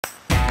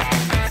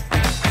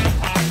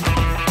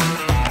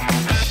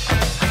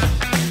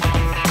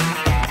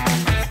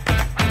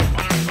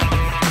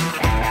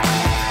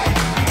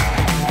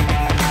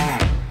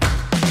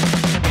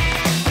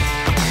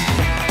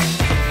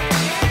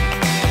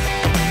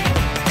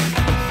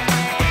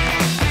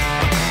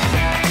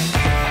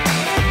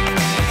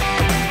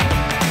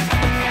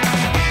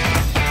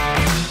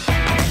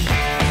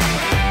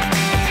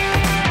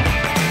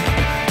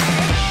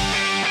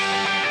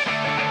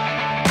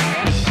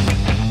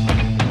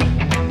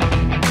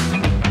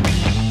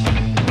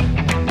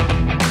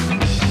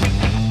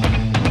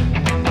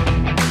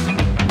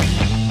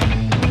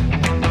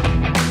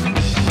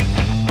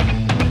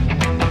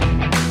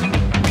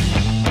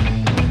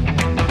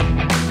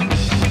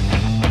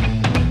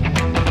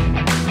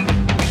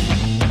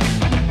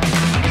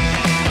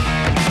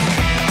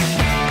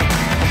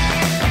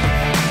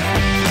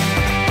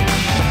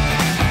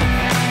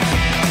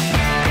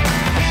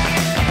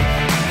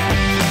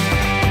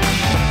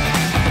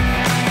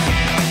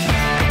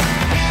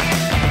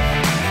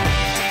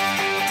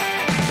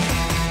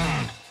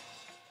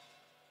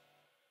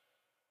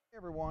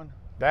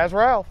That's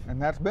Ralph.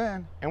 And that's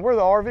Ben. And we're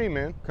the RV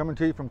men. Coming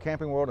to you from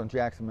Camping World in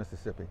Jackson,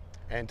 Mississippi.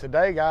 And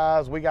today,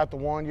 guys, we got the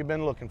one you've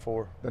been looking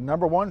for. The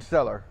 #1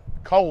 seller.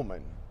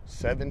 Coleman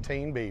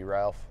 17B,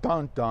 Ralph.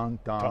 Dun, dun,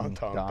 dun, Dun,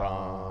 dun, dun.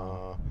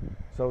 dun.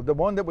 So the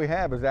one that we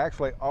have is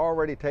actually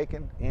already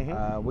taken.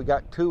 We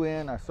got 2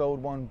 in. I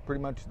sold one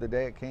pretty much the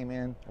day it came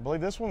in. I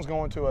believe this one's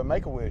going to a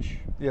Make-A-Wish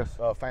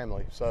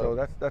family.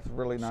 So that's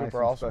really nice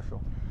super and awesome.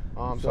 special.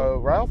 So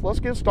Ralph,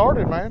 let's get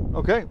started, man.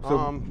 Okay.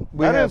 So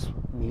that is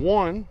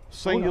one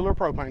singular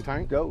propane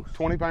tank. Dose.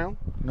 20 pound.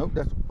 Nope.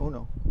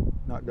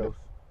 Not dose.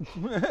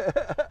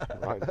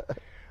 Right.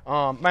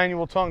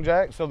 Manual tongue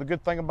jack. So the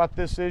good thing about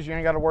this is you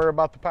ain't got to worry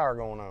about the power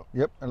going out.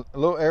 Yep. A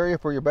little area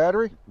for your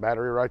battery.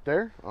 Battery right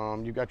there.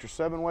 You got your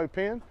 7-way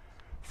pin.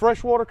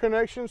 Freshwater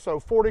connection, so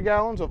 40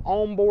 gallons of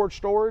onboard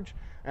storage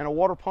and a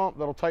water pump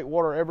that'll take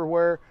water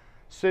everywhere.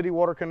 City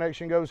water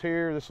connection goes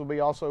here. This will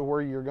be also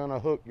where you're going to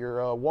hook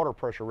your water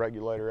pressure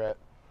regulator at.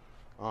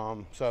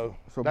 So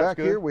back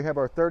good. here we have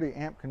our 30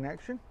 amp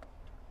connection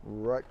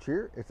right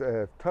here. It's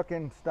a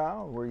tuck-in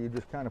style where you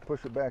just kind of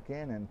push it back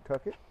in and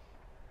tuck it.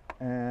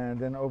 And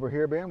then over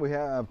here, Ben, we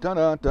have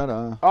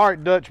dun-dun-dun-dun. All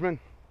right, Dutchman,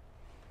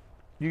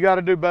 you got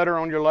to do better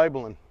on your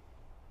labeling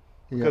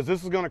because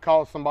this is going to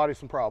cause somebody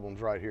some problems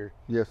right here.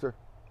 Yes, sir.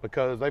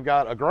 Because they've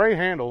got a gray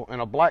handle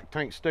and a black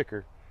tank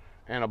sticker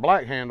and a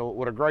black handle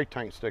with a gray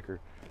tank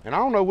sticker. And I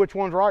don't know which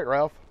one's right,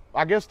 Ralph.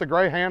 I guess the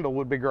gray handle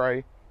would be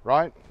gray,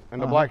 right?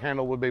 And the black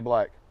handle would be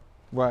black.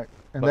 Right.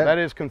 And but that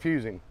is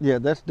confusing. Yeah,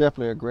 that's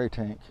definitely a gray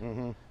tank.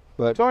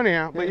 But so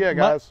anyhow, yeah,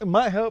 guys. It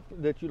might help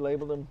that you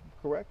label them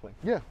correctly.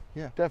 Yeah,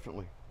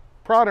 definitely.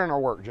 Pride in our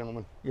work,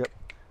 gentlemen. Yep.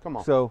 Come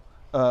on. So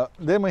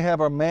then we have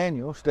our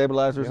manual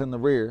stabilizers in the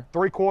rear.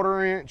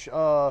 3/4 inch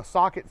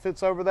socket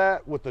fits over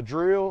that with the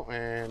drill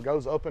and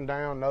goes up and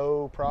down,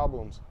 no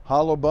problems.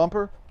 Hollow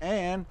bumper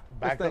and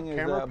backup this thing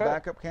is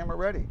backup camera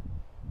ready.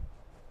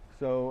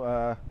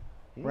 So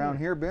around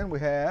here, Ben, we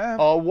have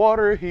a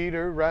water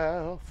heater,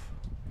 Ralph.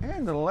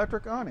 And an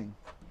electric awning.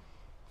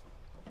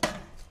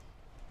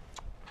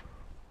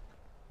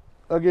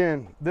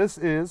 Again, this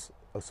is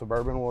a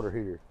Suburban water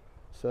heater.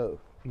 So,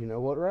 you know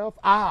what, Ralph?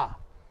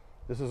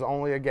 This is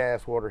only a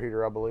gas water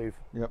heater, I believe.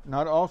 Yep,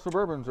 not all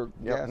Suburbans are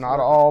gas.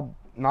 Not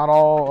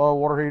all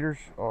water heaters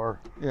are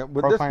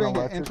but this being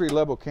an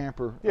entry-level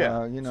camper, you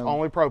know, it's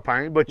only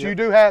propane. But they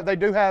do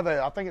have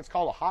I think it's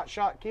called a hot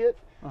shot kit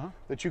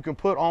that you can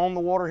put on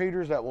the water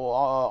heaters that will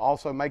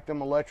also make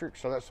them electric.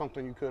 So that's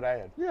something you could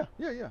add. Yeah.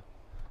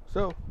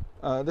 So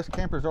this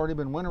camper's already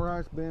been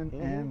winterized, Ben,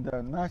 and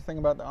the nice thing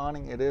about the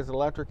awning, it is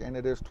electric and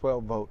it is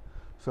 12 volt.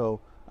 So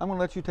I'm gonna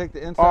let you take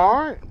the inside. All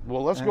right.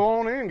 Well, let's go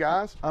on in,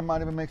 guys. I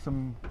might even make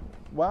some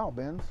wow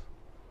bends.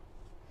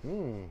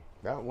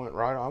 That went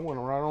right. I went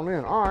right on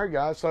in. All right,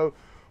 guys. So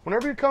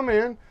whenever you come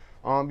in,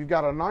 you've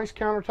got a nice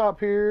countertop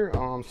here,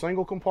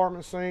 single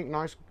compartment sink,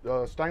 nice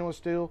stainless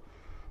steel,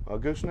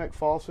 gooseneck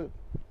faucet,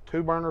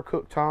 2-burner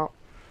cooktop,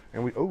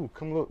 and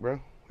come look,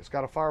 bro. It's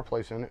got a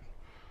fireplace in it.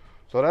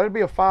 So that'd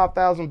be a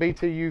 5,000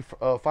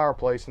 BTU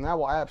fireplace, and that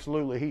will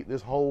absolutely heat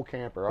this whole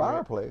camper.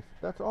 Fireplace?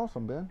 That's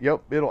awesome, Ben.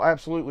 Yep, it'll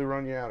absolutely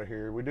run you out of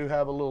here. We do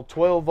have a little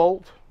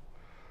 12-volt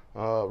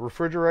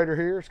refrigerator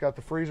here. It's got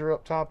the freezer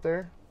up top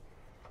there.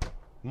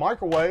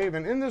 Microwave,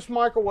 and in this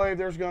microwave,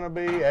 there's going to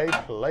be a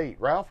plate.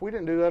 Ralph, we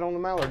didn't do that on the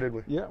Mallard, did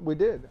we? Yeah, we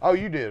did. Oh,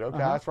 you did? Okay,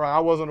 that's right. I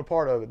wasn't a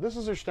part of it. This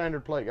is your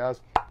standard plate, guys.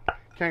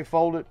 Can't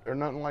fold it or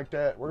nothing like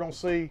that. We're going to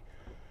see.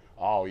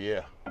 Oh,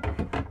 yeah.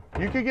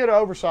 You could get an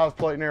oversized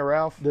plate in there,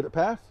 Ralph. Did it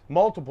pass?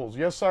 Multiples,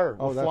 yes, sir.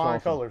 Oh, with that's flying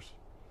awesome. colors.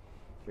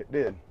 It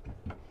did.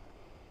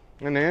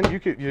 And then you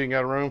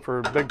got room for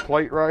a big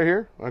plate right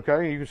here.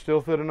 Okay, you can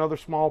still fit another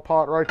small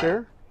pot right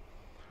there.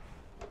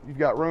 You've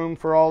got room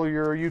for all of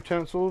your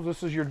utensils.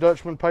 This is your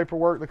Dutchman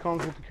paperwork that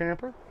comes with the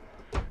camper.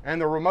 And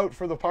the remote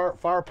for the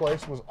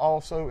fireplace was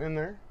also in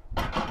there.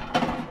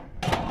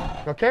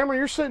 Now, Cameron,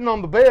 you're sitting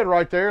on the bed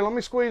right there. Let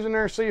me squeeze in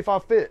there and see if I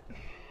fit.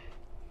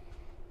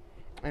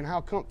 And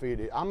how comfy it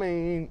is. I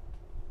mean,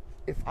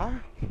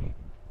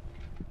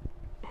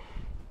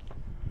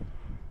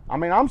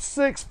 I'm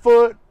 6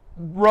 foot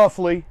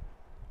roughly.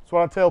 That's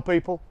what I tell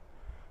people.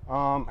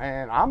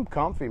 And I'm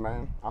comfy,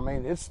 man. I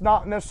mean, it's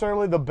not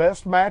necessarily the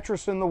best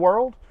mattress in the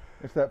world.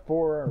 It's that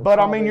 4 but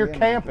I mean, you're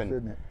camping.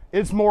 Isn't it?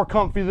 It's more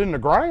comfy than the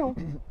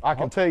ground. I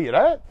can tell you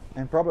that.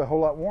 And probably a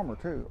whole lot warmer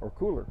too, or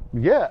cooler.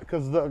 Yeah,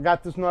 because I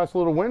got this nice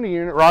little window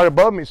unit right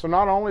above me. So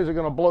not only is it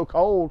going to blow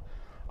cold,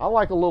 I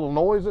like a little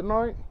noise at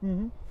night.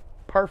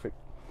 Perfect.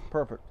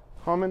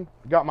 Humming.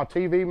 Got my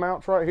TV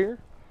mounts right here.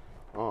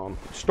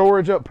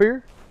 Storage up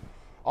here.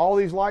 All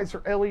these lights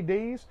are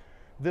LEDs.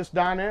 This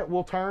dinette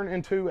will turn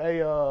into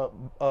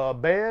a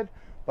bed,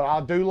 but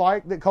I do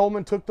like that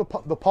Coleman took the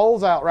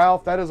poles out,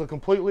 Ralph. That is a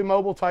completely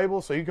mobile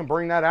table, so you can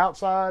bring that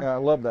outside. Yeah, I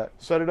love that.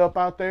 Set it up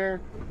out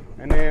there.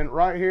 And then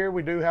right here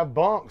we do have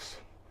bunks.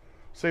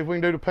 See if we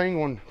can do the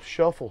penguin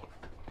shuffle.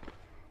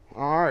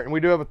 All right, and we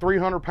do have a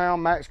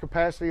 300-pound max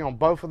capacity on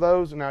both of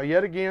those. And now,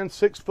 yet again,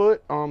 6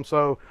 foot.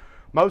 So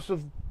most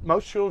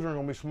children are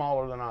gonna be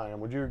smaller than I am.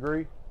 Would you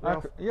agree,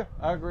 Ralph? Yeah,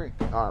 I agree.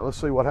 All right, let's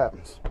see what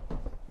happens.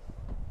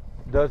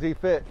 Does he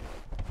fit?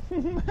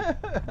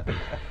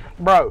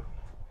 Bro.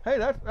 Hey,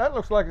 that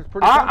looks like it's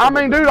pretty I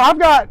mean, dude, I've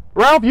got,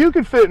 Ralph, you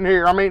could fit in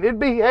here. I mean, it'd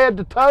be head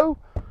to toe,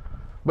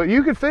 but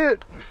you could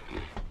fit.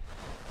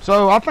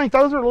 So I think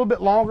those are a little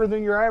bit longer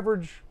than your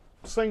average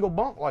single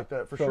bunk like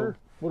that, for sure.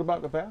 What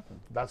about the bathroom?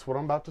 That's what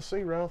I'm about to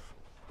see, Ralph.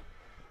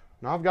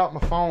 Now, I've got my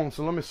phone,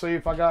 so let me see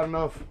if I got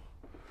enough.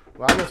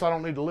 Well, I guess I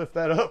don't need to lift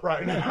that up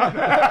right now.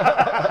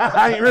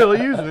 I ain't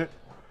really using it.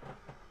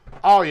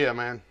 Oh, yeah,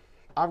 man.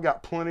 I've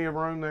got plenty of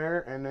room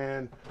there. And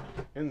then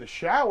in the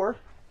shower,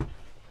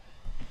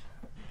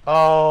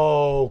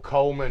 oh,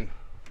 Coleman.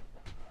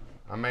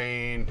 I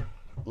mean,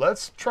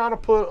 let's try to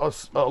put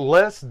a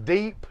less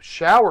deep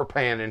shower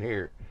pan in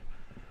here.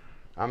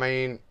 I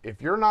mean,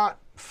 if you're not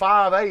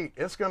 5'8",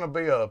 it's going to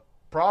be a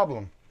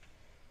problem.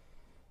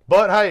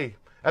 But, hey,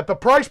 at the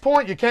price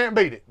point, you can't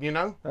beat it, you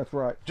know? That's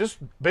right. Just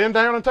bend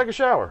down and take a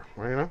shower.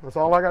 You know, that's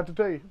all I got to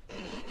tell you.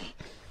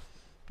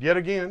 Yet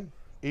again,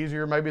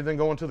 easier maybe than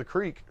going to the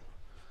creek.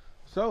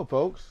 So,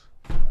 folks.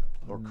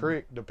 Or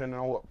creek, depending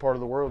on what part of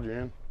the world you're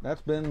in.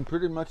 That's been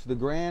pretty much the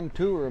grand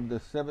tour of the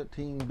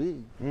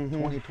 17B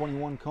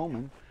 2021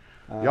 Coleman.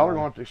 Y'all are going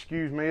to have to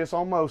excuse me. It's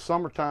almost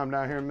summertime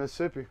down here in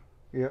Mississippi.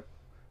 Yep.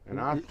 And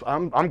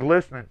I'm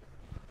glistening.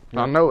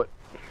 Yep. I know it.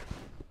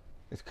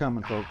 It's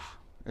coming, folks.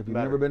 If you've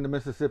never been to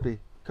Mississippi,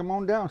 come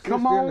on down.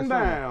 Come on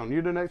down.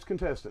 You're the next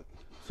contestant.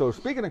 So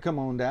speaking of come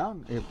on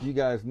down, if you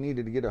guys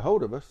needed to get a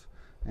hold of us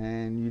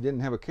and you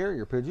didn't have a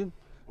carrier pigeon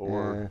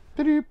or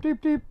telegraph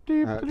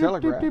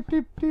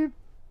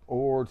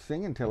or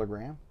singing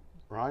telegram,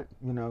 right?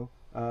 You know,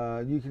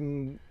 you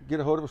can get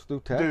a hold of us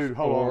through text. Dude,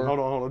 hold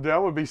on. That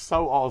would be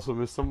so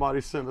awesome if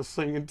somebody sent a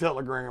singing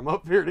telegram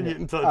up here to get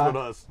in touch with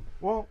us.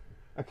 Well,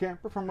 a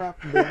camper from Ralph.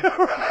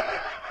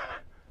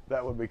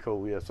 That would be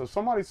cool, yeah. So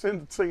somebody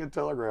send a singing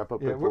telegraph up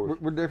there for us.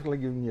 We're definitely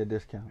giving you a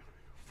discount.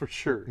 For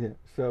sure. Yeah.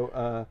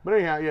 So, but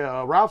anyhow,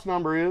 yeah, Ralph's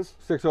number is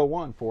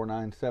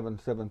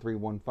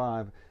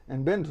 601-497-7315,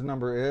 and Ben's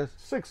number is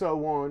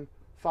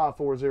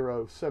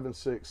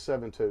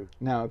 601-540-7672.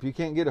 Now, if you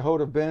can't get a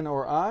hold of Ben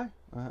or I,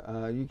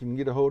 you can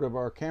get a hold of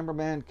our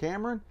cameraman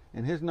Cameron,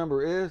 and his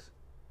number is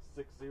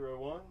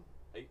 601-850-7882.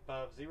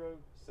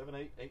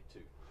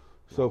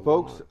 So,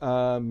 folks,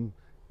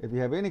 if you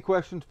have any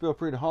questions, feel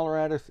free to holler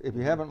at us. If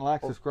you haven't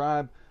liked,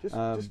 subscribe.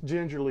 Just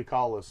gingerly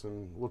call us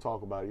and we'll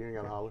talk about it. You ain't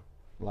got to holler.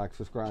 Like,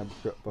 subscribe,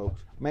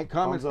 folks. Make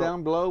comments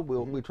down below.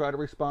 We try to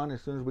respond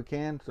as soon as we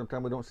can.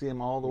 Sometimes we don't see them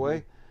all the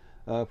way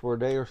for a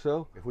day or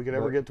so. If we could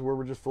ever get to where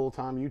we're just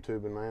full-time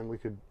YouTubing, man, we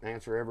could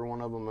answer every one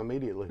of them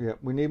immediately. Yeah,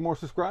 we need more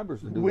subscribers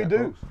to do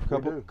that.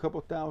 Folks.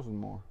 Couple thousand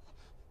more.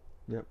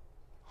 Yep.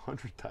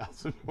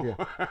 100,000 more.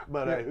 Yeah.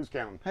 But hey, who's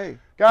counting? Hey,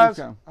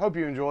 guys, hope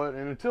you enjoy it.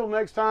 And until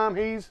next time,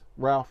 he's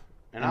Ralph.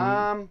 And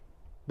I'm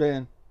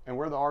Ben. And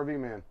we're the RV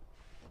Men.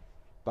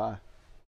 Bye.